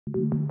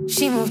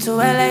She moved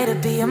to L.A. to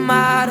be a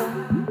model,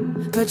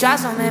 but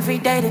drives home every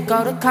day to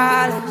go to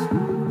college.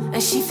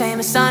 And she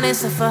famous on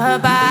Insta for her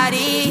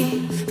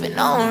body, but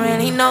no one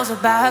really knows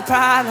about her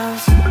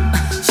problems.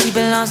 She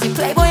belongs to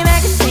Playboy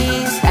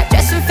magazines, that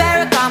dress from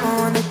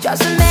Ferragamo and the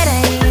drugs from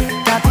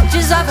Medellin. Got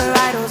pictures of her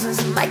idols and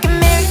some Mike and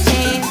Mary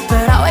jeans,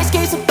 but always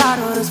keeps a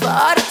bottle just for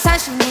all the time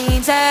she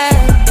needs it.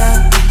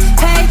 Yeah.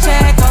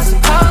 Paycheck goes to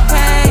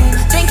cocaine,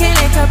 drinking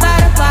liquor by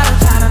the bottle,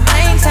 trying to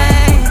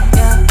maintain.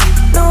 Yeah.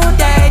 New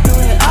day, do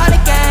it all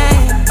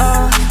again.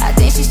 Oh, I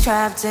think she's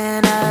trapped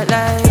in L.A.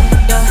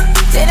 Yeah.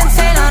 Didn't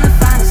take long to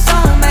find a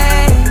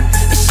soulmate,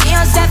 but she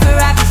on set for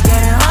rappers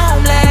getting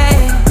home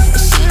late. And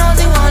she knows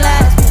it won't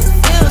last, but it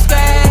feels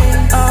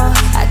great. Oh,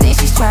 I think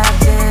she's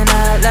trapped in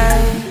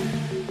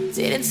L.A.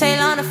 Didn't take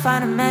long to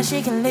find a man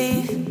she can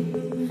leave.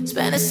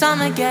 Spend the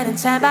summer getting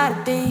tan by the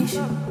beach.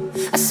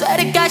 I swear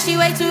to God she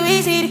way too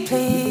easy to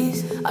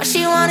please. All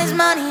she wants is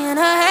money and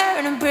her hair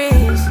in a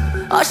breeze.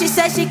 All she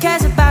says she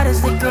cares about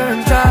is liquor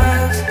and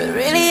drugs, but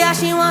really all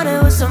she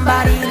wanted was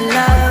somebody to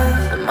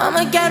love. And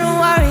mama getting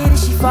worried that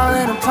she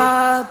falling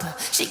apart, but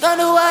she gon'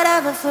 do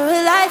whatever for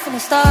her life and the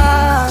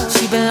stars.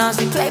 She belongs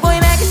to Playboy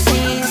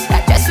magazines,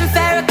 that dress from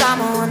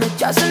Ferragamo and the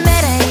drugs from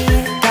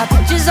Medellin. Got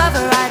pictures of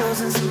her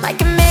idols and some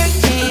Mike and Mary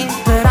jeans,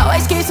 but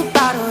always keeps a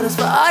bottle just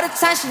for all the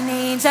time she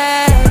needs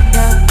it.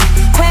 Yeah.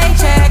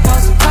 Paycheck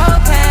goes to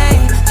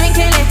cocaine,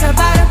 drinking liquor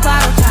by the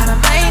bottle, trying to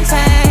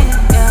maintain.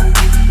 Yeah.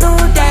 New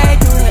day,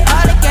 do it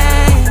all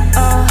again.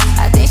 Oh,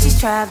 I think she's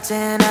trapped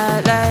in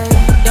L.A.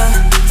 Yeah.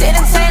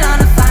 Didn't take long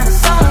to find a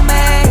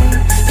soulmate,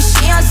 but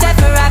she on set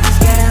for rappers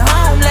getting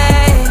home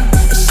late.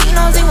 And she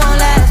knows it won't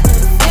last, but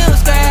it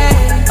feels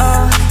great.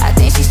 Oh, I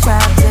think she's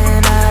trapped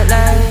in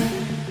L.A.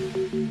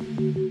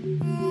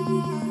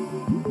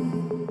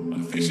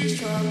 I think she's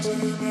trapped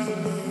in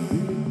L.A.